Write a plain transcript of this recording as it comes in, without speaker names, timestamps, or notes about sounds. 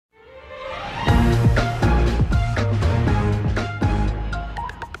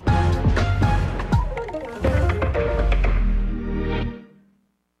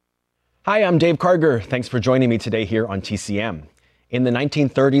Hi, I'm Dave Karger. Thanks for joining me today here on TCM. In the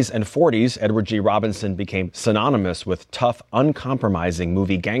 1930s and 40s, Edward G. Robinson became synonymous with tough, uncompromising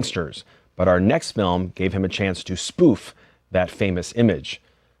movie gangsters. But our next film gave him a chance to spoof that famous image.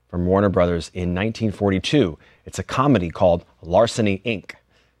 From Warner Brothers in 1942, it's a comedy called Larceny, Inc.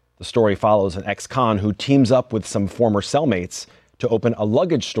 The story follows an ex-con who teams up with some former cellmates to open a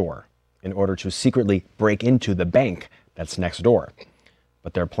luggage store in order to secretly break into the bank that's next door.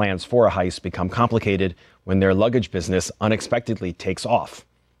 But their plans for a heist become complicated when their luggage business unexpectedly takes off.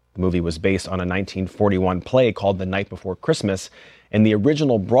 The movie was based on a 1941 play called The Night Before Christmas, and the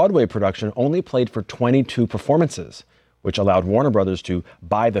original Broadway production only played for 22 performances, which allowed Warner Brothers to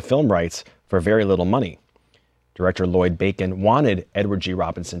buy the film rights for very little money. Director Lloyd Bacon wanted Edward G.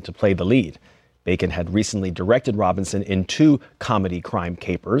 Robinson to play the lead. Bacon had recently directed Robinson in two comedy crime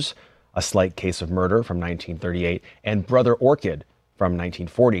capers, A Slight Case of Murder from 1938 and Brother Orchid from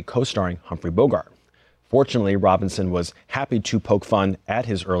 1940, co-starring Humphrey Bogart. Fortunately, Robinson was happy to poke fun at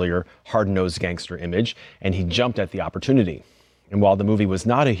his earlier hard-nosed gangster image, and he jumped at the opportunity. And while the movie was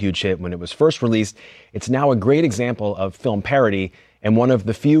not a huge hit when it was first released, it's now a great example of film parody and one of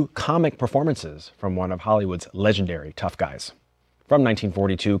the few comic performances from one of Hollywood's legendary tough guys. From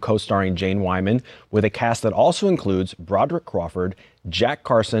 1942, co-starring Jane Wyman, with a cast that also includes Broderick Crawford, Jack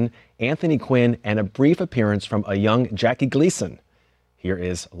Carson, Anthony Quinn, and a brief appearance from a young Jackie Gleason. Here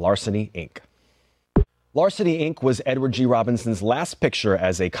is Larceny, Inc. Larceny, Inc. was Edward G. Robinson's last picture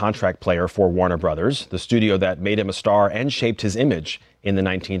as a contract player for Warner Brothers, the studio that made him a star and shaped his image in the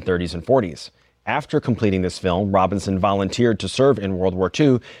 1930s and 40s. After completing this film, Robinson volunteered to serve in World War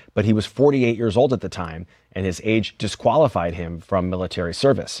II, but he was 48 years old at the time, and his age disqualified him from military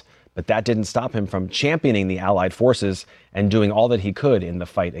service. But that didn't stop him from championing the Allied forces and doing all that he could in the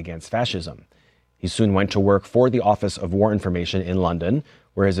fight against fascism. He soon went to work for the Office of War Information in London,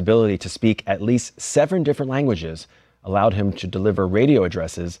 where his ability to speak at least 7 different languages allowed him to deliver radio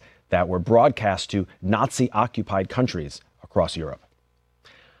addresses that were broadcast to Nazi-occupied countries across Europe.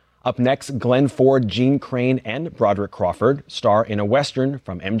 Up next, Glenn Ford, Gene Crane, and Broderick Crawford star in a Western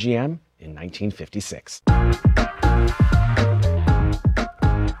from MGM in 1956.